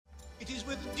is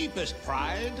with deepest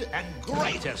pride and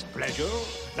greatest pleasure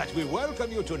that we welcome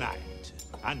you tonight.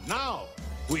 And now,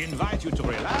 we invite you to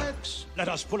relax. Let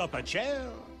us pull up a chair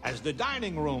as the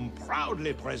dining room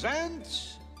proudly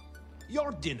presents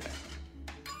your dinner.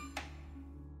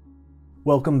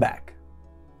 Welcome back.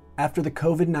 After the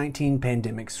COVID-19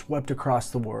 pandemic swept across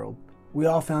the world, we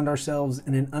all found ourselves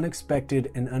in an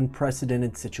unexpected and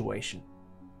unprecedented situation.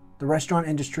 The restaurant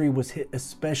industry was hit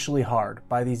especially hard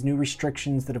by these new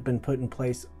restrictions that have been put in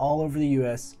place all over the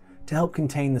US to help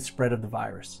contain the spread of the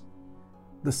virus.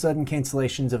 The sudden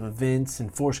cancellations of events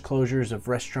and forced closures of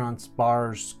restaurants,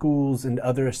 bars, schools, and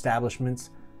other establishments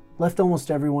left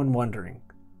almost everyone wondering,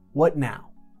 what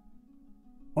now?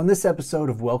 On this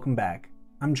episode of Welcome Back,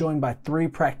 I'm joined by three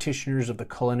practitioners of the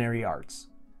culinary arts.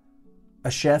 A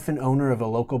chef and owner of a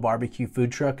local barbecue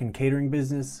food truck and catering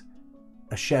business,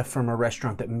 a chef from a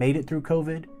restaurant that made it through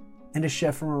COVID, and a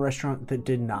chef from a restaurant that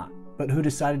did not, but who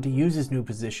decided to use his new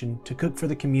position to cook for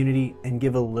the community and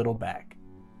give a little back.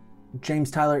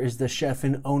 James Tyler is the chef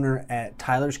and owner at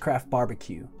Tyler's Craft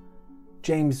Barbecue.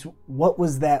 James, what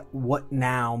was that what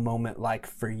now moment like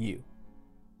for you?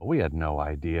 We had no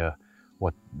idea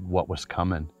what was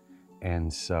coming.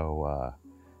 And so,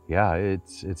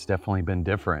 it's definitely been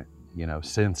different,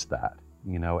 since that.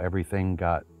 Everything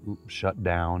got shut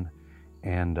down.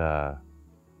 And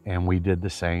we did the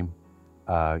same,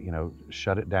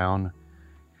 shut it down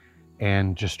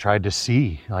and just tried to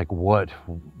see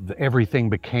everything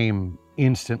became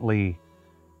instantly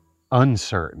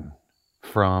uncertain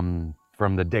from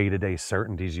the day-to-day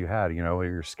certainties you had.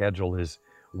 Your schedule is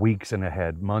weeks and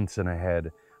ahead, months and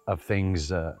ahead of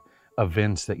things,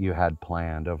 events that you had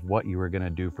planned, of what you were going to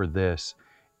do for this.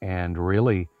 And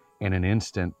really in an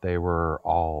instant, it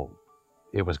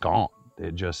was gone.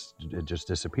 It just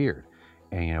disappeared.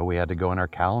 And, we had to go in our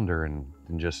calendar and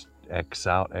just X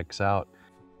out.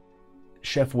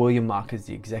 Chef William Mock is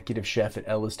the executive chef at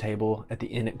Ella's Table at the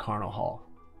Inn at Carnal Hall.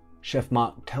 Chef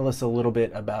Mock, tell us a little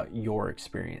bit about your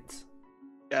experience.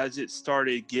 As it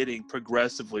started getting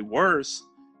progressively worse,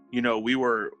 we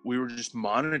were just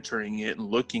monitoring it and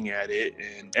looking at it,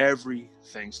 and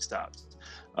everything stopped.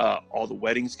 All the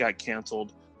weddings got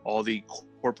canceled. All the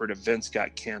corporate events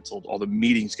got canceled. All the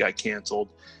meetings got canceled.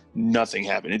 Nothing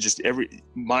happened. It just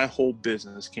my whole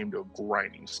business came to a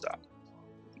grinding stop.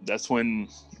 That's when,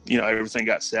 everything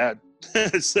got sad.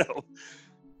 So,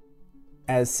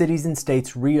 as cities and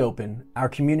states reopen, our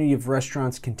community of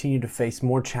restaurants continue to face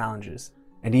more challenges,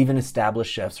 and even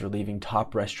established chefs are leaving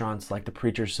top restaurants like the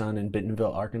Preacher's Son in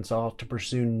Bentonville, Arkansas, to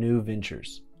pursue new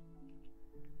ventures.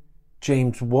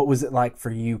 James, what was it like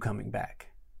for you coming back?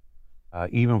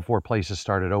 Even before places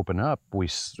started open up,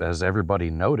 as everybody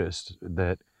noticed,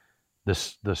 that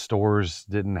the stores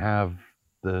didn't have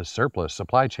the surplus.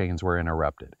 Supply chains were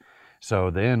interrupted. So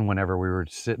then whenever we were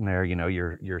sitting there,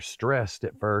 you're stressed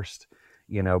at first,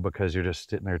 because you're just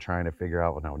sitting there trying to figure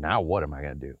out, well, no, now what am I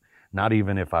going to do? Not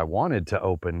even if I wanted to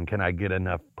open, can I get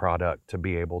enough product to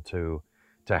be able to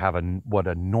have what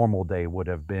a normal day would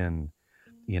have been,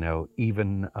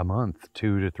 even a month,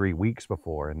 2 to 3 weeks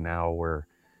before. And now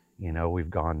we've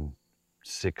gone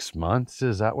 6 months.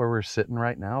 Is that where we're sitting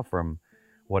right now, from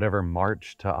whatever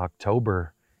March to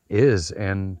October is,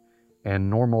 and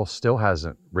normal still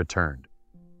hasn't returned.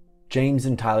 James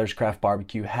and Tyler's Craft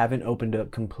Barbecue haven't opened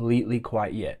up completely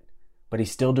quite yet, but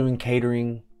he's still doing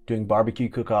catering, doing barbecue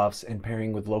cook-offs, and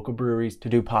pairing with local breweries to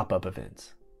do pop-up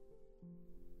events.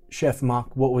 Chef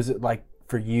Mock, what was it like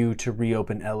for you to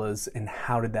reopen Ella's, and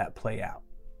how did that play out?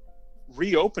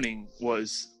 Reopening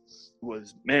was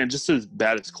just as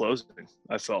bad as closing,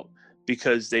 I felt,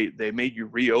 because they made you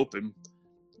reopen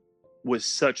with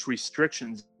such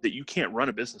restrictions that you can't run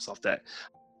a business off that.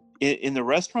 In the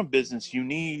restaurant business, you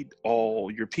need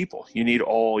all your people. You need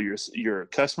all your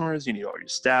customers. You need all your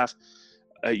staff.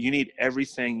 You need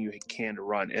everything you can to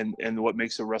run. And what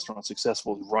makes a restaurant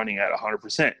successful is running at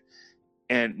 100%,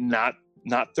 and not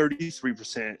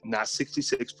 33%, not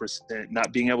 66%,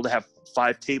 not being able to have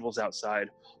 5 tables outside.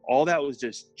 All that was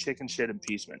just chicken shit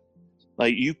appeasement.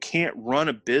 Like, you can't run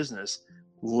a business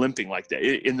limping like that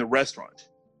in the restaurant.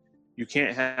 You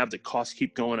can't have the costs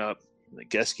keep going up, the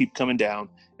guests keep coming down,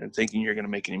 and thinking you're going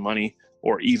to make any money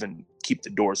or even keep the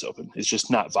doors open. It's just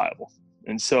not viable.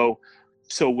 And so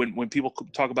when people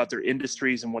talk about their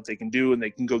industries and what they can do, and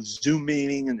they can go Zoom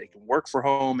meeting and they can work from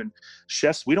home, and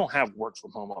chefs, we don't have work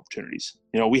from home opportunities.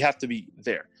 We have to be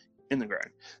there in the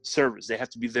grind. Servers, they have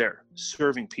to be there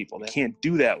serving people. They can't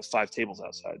do that with 5 tables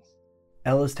outside.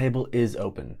 Ella's Table is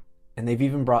open, and they've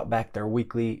even brought back their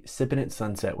weekly Sippin' at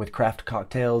Sunset with craft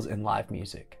cocktails and live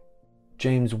music.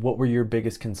 James, what were your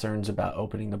biggest concerns about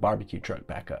opening the barbecue truck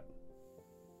back up?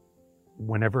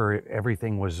 whenever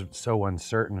everything was so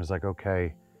uncertain, it's like,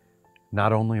 okay,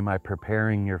 not only am I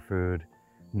preparing your food,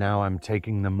 now I'm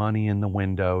taking the money in the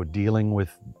window, dealing with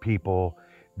people,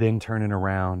 then turning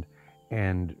around.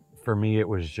 And for me, it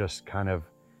was just kind of,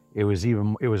 it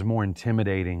was more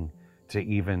intimidating to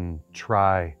even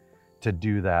try to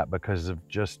do that because of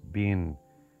just being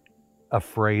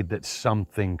afraid that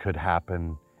something could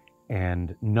happen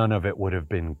and none of it would have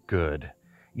been good,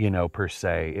 per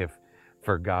se. If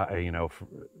for God,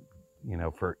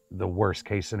 for the worst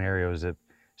case scenarios, if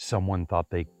someone thought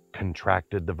they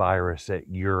contracted the virus at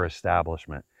your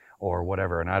establishment or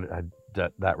whatever, and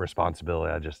that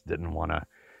responsibility I just didn't want to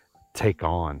take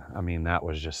on. I mean, that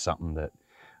was just something that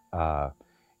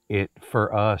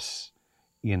for us,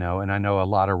 and I know a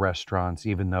lot of restaurants,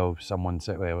 even though someone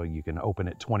said, well, you can open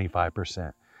at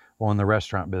 25%. Well, in the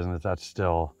restaurant business,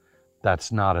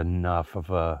 that's not enough of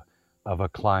a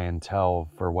clientele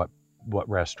for what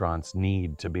restaurants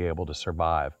need to be able to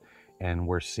survive. And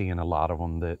we're seeing a lot of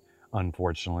them that,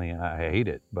 unfortunately, I hate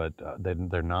it, but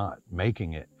they're not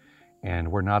making it,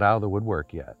 and we're not out of the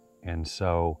woodwork yet. And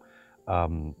so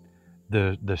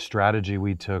the strategy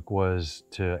we took was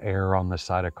to err on the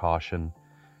side of caution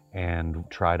and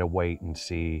try to wait and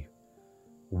see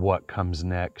what comes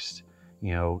next.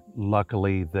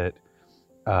 Luckily that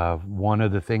one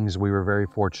of the things we were very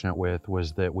fortunate with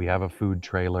was that we have a food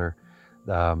trailer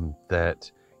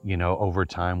that, over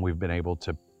time we've been able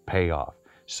to pay off.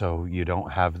 So you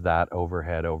don't have that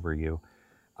overhead over you.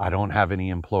 I don't have any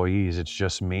employees, it's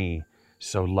just me.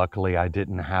 So luckily I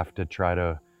didn't have to try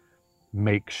to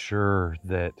make sure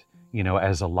that,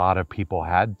 as a lot of people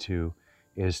had to,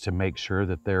 is to make sure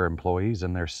that their employees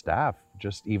and their staff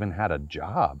just even had a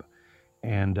job.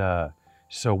 And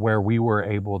so where we were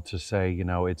able to say,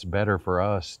 it's better for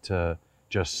us to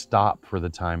just stop for the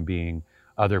time being,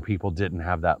 other people didn't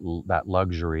have that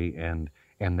luxury, and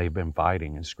they've been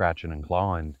fighting and scratching and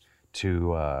clawing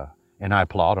to, and I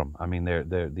applaud them. I mean,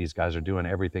 these guys are doing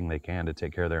everything they can to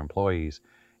take care of their employees,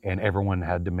 and everyone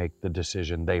had to make the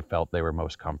decision they felt they were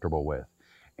most comfortable with.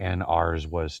 And ours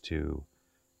was to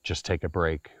just take a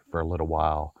break for a little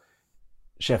while.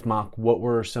 Chef Mock, what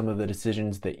were some of the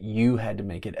decisions that you had to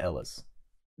make at Ella's?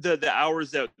 The hours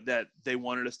that they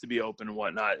wanted us to be open and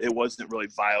whatnot, it wasn't really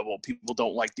viable. People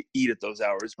don't like to eat at those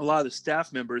hours. A lot of the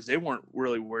staff members, they weren't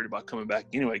really worried about coming back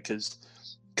anyway,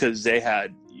 because they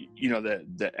had,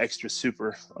 the extra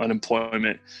super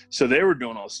unemployment. So they were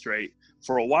doing all straight.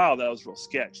 For a while, that was real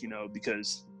sketch,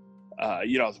 because, I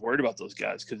was worried about those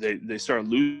guys because they started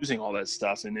losing all that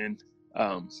stuff. And then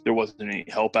there wasn't any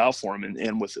help out for them.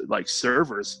 And with like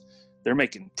servers, they're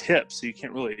making tips. So you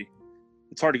can't really,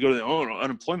 it's hard to go to the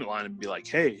unemployment line and be like,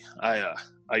 hey,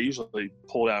 I usually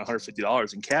pull down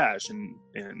 $150 in cash, and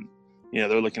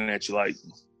they're looking at you like,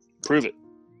 prove it.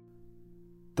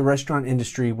 The restaurant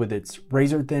industry, with its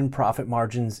razor-thin profit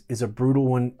margins, is a brutal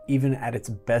one even at its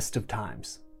best of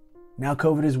times. Now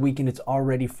COVID has weakened its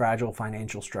already fragile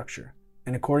financial structure,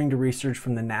 and according to research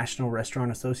from the National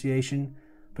Restaurant Association,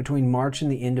 between March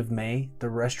and the end of May, the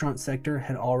restaurant sector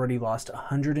had already lost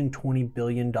 $120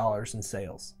 billion in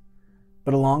sales.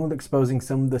 But along with exposing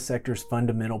some of the sector's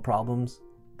fundamental problems,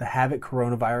 the havoc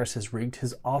coronavirus has wreaked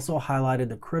has also highlighted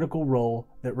the critical role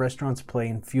that restaurants play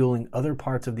in fueling other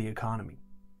parts of the economy.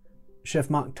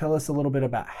 Chef Mock, tell us a little bit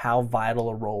about how vital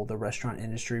a role the restaurant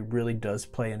industry really does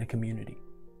play in a community.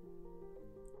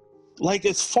 Like,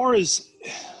 as far as,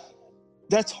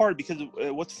 that's hard, because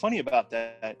what's funny about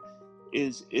that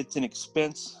is it's an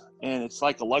expense and it's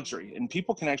like a luxury, and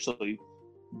people can actually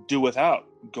do without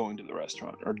going to the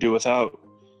restaurant or do without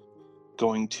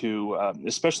going to,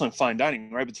 especially in fine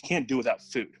dining, right? But you can't do without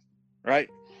food, right?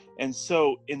 And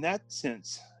so in that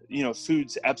sense,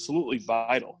 food's absolutely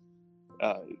vital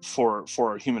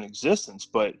for human existence.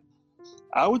 But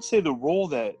I would say the role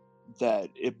that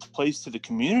it plays to the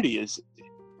community is,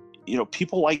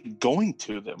 people like going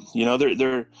to them.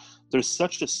 There's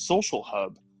such a social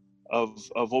hub of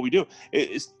what we do.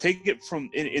 Take it from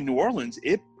in New Orleans,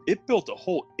 it built a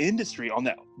whole industry on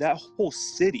that whole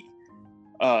city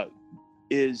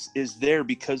is there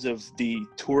because of the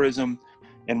tourism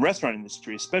and restaurant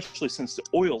industry, especially since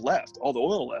all the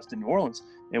oil left in New Orleans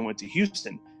and went to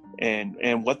Houston.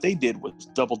 And what they did was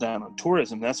double down on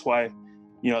tourism. That's why,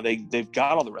 they've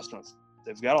got all the restaurants,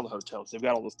 they've got all the hotels, they've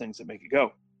got all those things that make it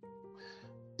go.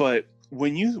 But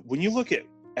when you look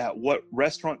at what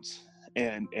restaurants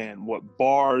and what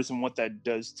bars and what that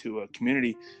does to a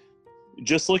community,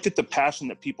 just look at the passion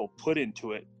that people put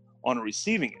into it on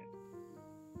receiving it.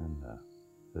 And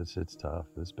it's tough.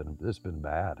 It's been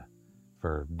bad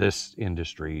for this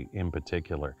industry in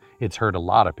particular. It's hurt a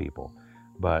lot of people,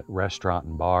 but restaurant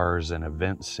and bars and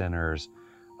event centers,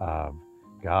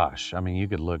 gosh, I mean, you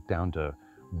could look down to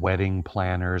wedding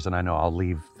planners, and I know I'll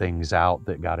leave things out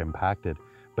that got impacted,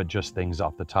 but just things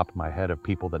off the top of my head of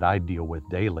people that I deal with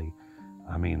daily.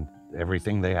 I mean,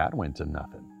 everything they had went to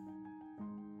nothing.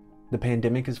 The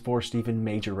pandemic has forced even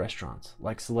major restaurants,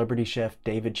 like celebrity chef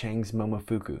David Chang's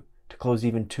Momofuku, to close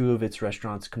even 2 of its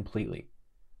restaurants completely.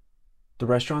 The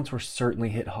restaurants were certainly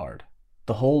hit hard.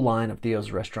 The whole line of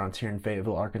Theo's restaurants here in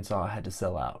Fayetteville, Arkansas had to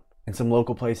sell out, and some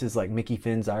local places like Mickey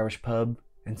Finn's Irish Pub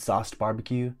and Sauced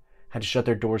Barbecue had to shut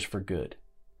their doors for good.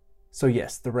 So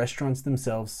yes, the restaurants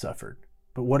themselves suffered,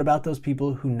 but what about those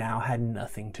people who now had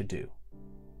nothing to do?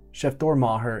 Chef Thor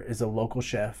Maher is a local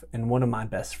chef and one of my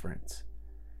best friends.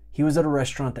 He was at a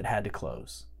restaurant that had to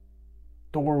close.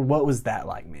 Thor, what was that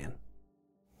like, man?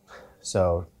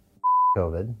 So,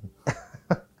 COVID.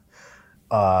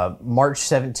 March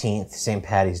 17th, St.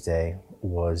 Patty's Day,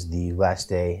 was the last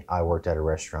day I worked at a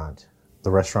restaurant.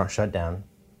 The restaurant shut down.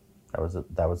 That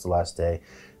was the last day.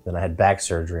 Then I had back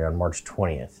surgery on March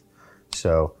 20th.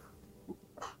 So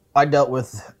I dealt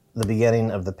with the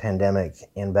beginning of the pandemic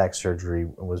and back surgery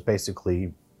and was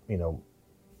basically,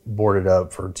 boarded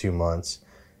up for 2 months.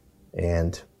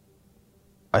 And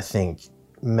I think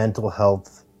mental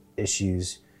health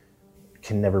issues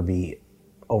can never be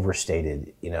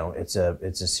overstated. It's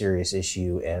a serious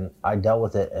issue, and I dealt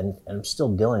with it and I'm still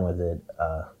dealing with it,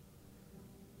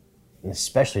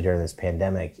 especially during this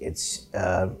pandemic. It's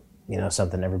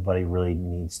something everybody really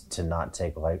needs to not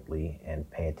take lightly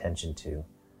and pay attention to.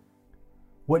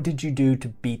 What did you do to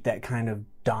beat that kind of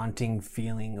daunting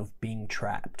feeling of being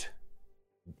trapped?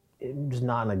 It was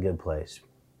not in a good place.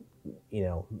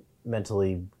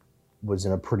 Mentally was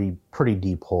in a pretty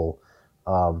deep hole.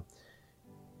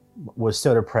 Was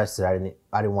so depressed that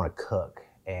I didn't want to cook,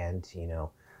 and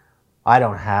I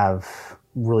have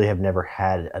never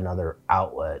had another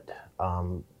outlet,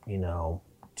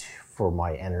 for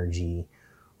my energy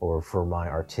or for my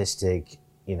artistic.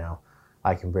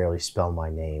 I can barely spell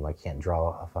my name. I can't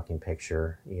draw a fucking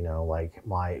picture.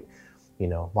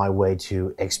 My way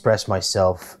to express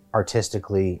myself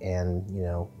artistically and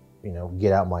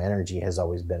get out my energy has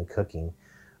always been cooking.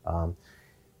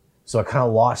 So I kind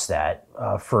of lost that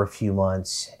for a few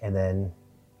months, and then,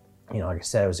 like I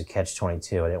said, it was a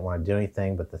catch-22. I didn't want to do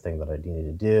anything but the thing that I needed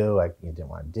to do. I didn't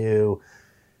want to do.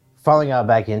 Finally got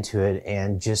back into it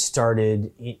and just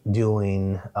started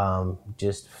doing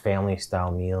just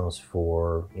family-style meals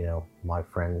for my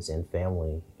friends and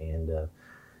family, and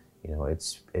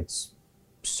it's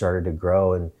started to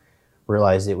grow, and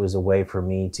realized it was a way for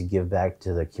me to give back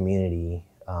to the community,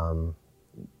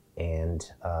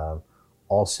 and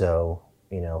also,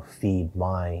 feed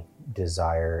my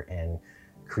desire and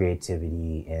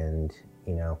creativity and,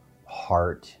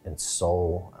 heart and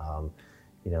soul,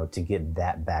 to get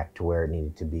that back to where it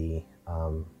needed to be.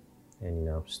 And,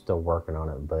 still working on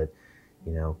it, but,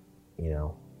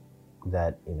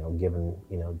 given,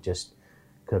 just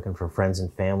cooking for friends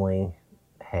and family,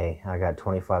 hey, I got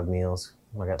 25 meals,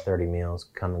 I got 30 meals,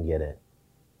 come and get it.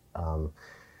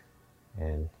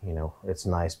 And, it's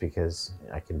nice because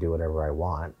I can do whatever I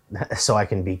want, so I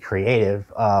can be creative.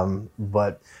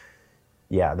 But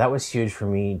yeah, that was huge for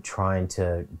me, trying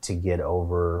to get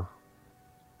over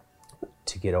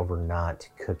not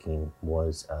cooking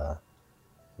was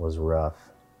rough.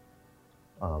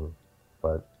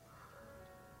 But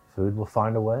food will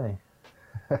find a way.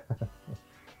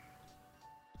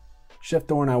 Chef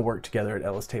Thor and I worked together at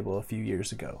Ella's Table a few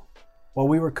years ago. While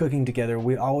we were cooking together,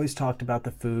 we always talked about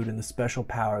the food and the special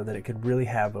power that it could really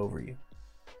have over you.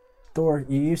 Thor,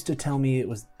 you used to tell me it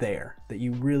was there that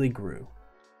you really grew.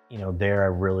 There I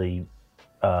really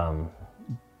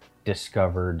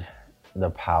discovered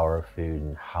the power of food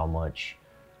and how much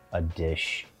a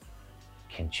dish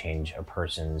can change a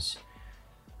person's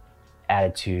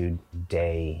attitude,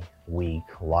 day, week,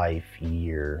 life,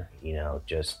 year.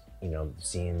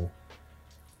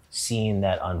 Seeing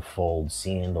that unfold,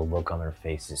 seeing the look on their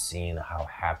faces, seeing how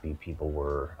happy people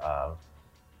were,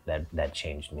 that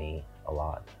changed me a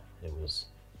lot. It was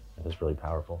really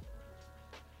powerful.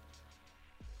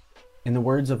 In the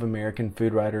words of American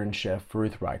food writer and chef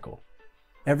Ruth Reichel,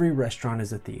 every restaurant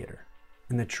is a theater,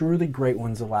 and the truly great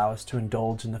ones allow us to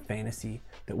indulge in the fantasy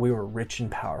that we were rich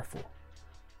and powerful.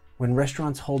 When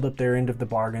restaurants hold up their end of the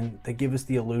bargain, they give us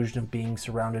the illusion of being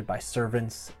surrounded by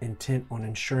servants intent on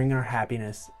ensuring our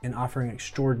happiness and offering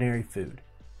extraordinary food.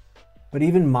 But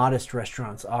even modest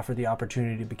restaurants offer the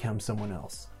opportunity to become someone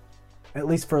else, at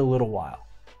least for a little while.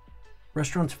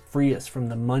 Restaurants free us from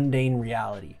the mundane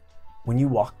reality. When you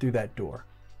walk through that door,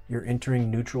 you're entering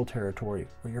neutral territory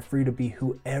where you're free to be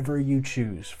whoever you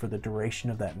choose for the duration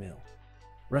of that meal.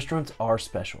 Restaurants are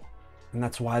special, and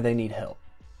that's why they need help.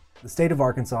 The state of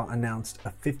Arkansas announced a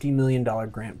 $50 million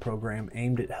grant program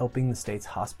aimed at helping the state's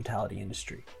hospitality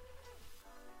industry.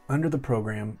 Under the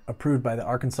program, approved by the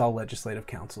Arkansas Legislative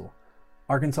Council,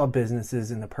 Arkansas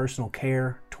businesses in the personal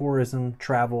care, tourism,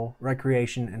 travel,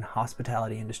 recreation, and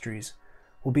hospitality industries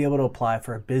will be able to apply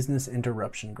for a business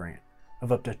interruption grant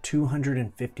of up to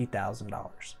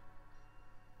 $250,000.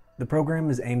 The program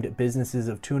is aimed at businesses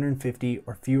of 250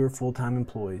 or fewer full-time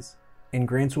employees, and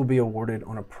grants will be awarded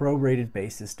on a prorated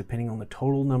basis depending on the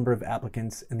total number of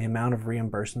applicants and the amount of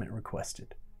reimbursement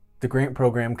requested. The grant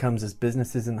program comes as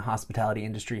businesses in the hospitality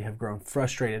industry have grown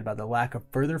frustrated by the lack of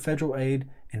further federal aid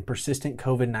and persistent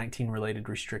COVID-19 related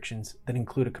restrictions that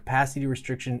include a capacity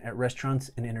restriction at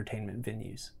restaurants and entertainment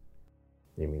venues.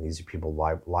 I mean, these are people's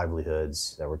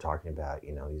livelihoods that we're talking about.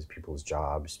 You know, these are people's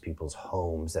jobs, people's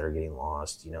homes that are getting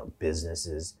lost, you know,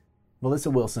 businesses. Melissa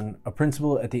Wilson, a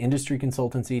principal at the industry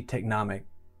consultancy Technomic,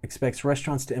 expects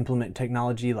restaurants to implement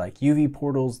technology like UV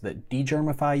portals that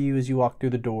degermify you as you walk through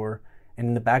the door, and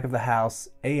in the back of the house,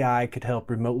 AI could help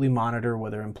remotely monitor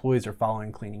whether employees are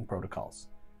following cleaning protocols.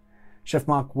 Chef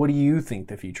Mock, what do you think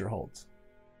the future holds?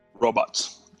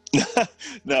 Robots.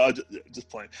 No, just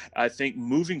playing. I think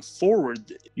moving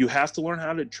forward, you have to learn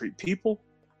how to treat people,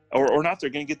 or not. They're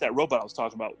going to get that robot I was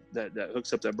talking about that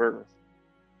hooks up that burger.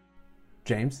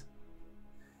 James?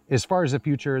 As far as the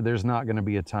future, there's not going to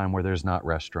be a time where there's not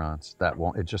restaurants.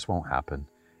 It just won't happen.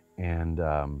 And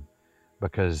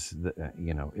because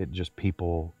it just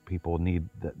people need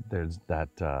that. There's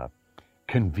that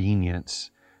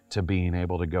convenience to being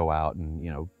able to go out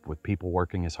and, with people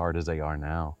working as hard as they are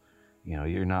now,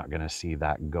 you're not going to see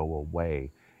that go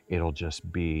away. It'll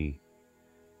just be,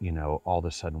 all of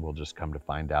a sudden we'll just come to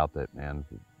find out that, man,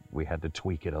 we had to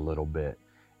tweak it a little bit.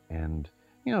 And,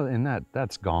 and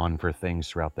that's gone for things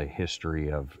throughout the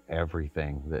history of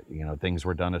everything that, things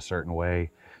were done a certain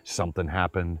way, something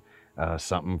happened,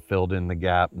 something filled in the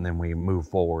gap, and then we move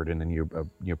forward and then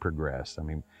you progress. I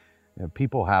mean,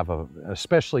 people have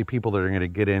especially people that are going to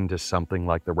get into something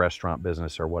like the restaurant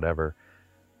business or whatever.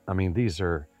 I mean, these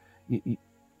are,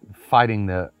 fighting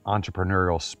the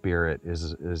entrepreneurial spirit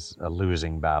is a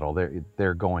losing battle.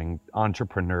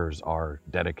 Entrepreneurs are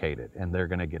dedicated and they're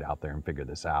going to get out there and figure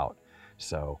this out.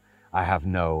 So I have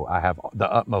the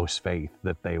utmost faith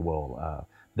that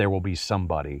there will be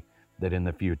somebody that in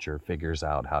the future figures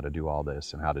out how to do all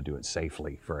this and how to do it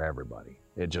safely for everybody.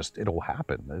 It'll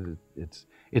happen.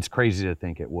 It's crazy to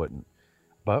think it wouldn't,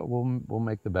 but we'll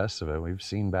make the best of it. We've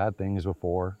seen bad things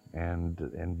before,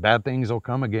 and bad things will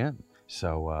come again.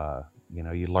 So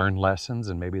you learn lessons,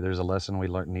 and maybe there's a lesson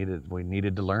we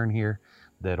needed to learn here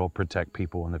that'll protect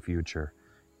people in the future.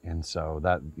 And so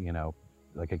that,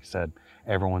 like I said,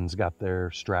 everyone's got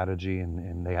their strategy,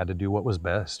 and they had to do what was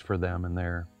best for them and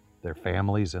their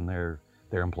families and their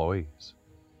employees.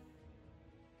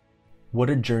 What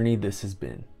a journey this has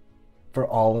been for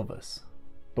all of us,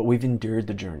 but we've endured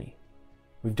the journey.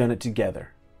 We've done it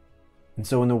together. And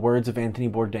so in the words of Anthony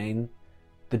Bourdain,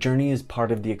 the journey is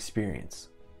part of the experience.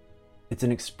 It's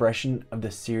an expression of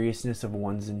the seriousness of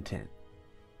one's intent.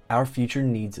 Our future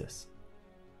needs us.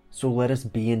 So let us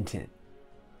be intent.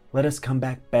 Let us come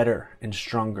back better and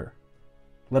stronger.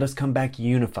 Let us come back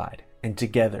unified and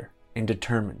together and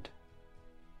determined.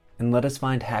 And let us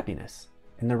find happiness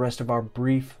in the rest of our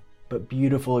brief but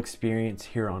beautiful experience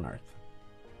here on Earth.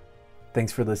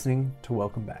 Thanks for listening to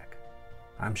Welcome Back.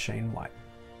 I'm Shane White.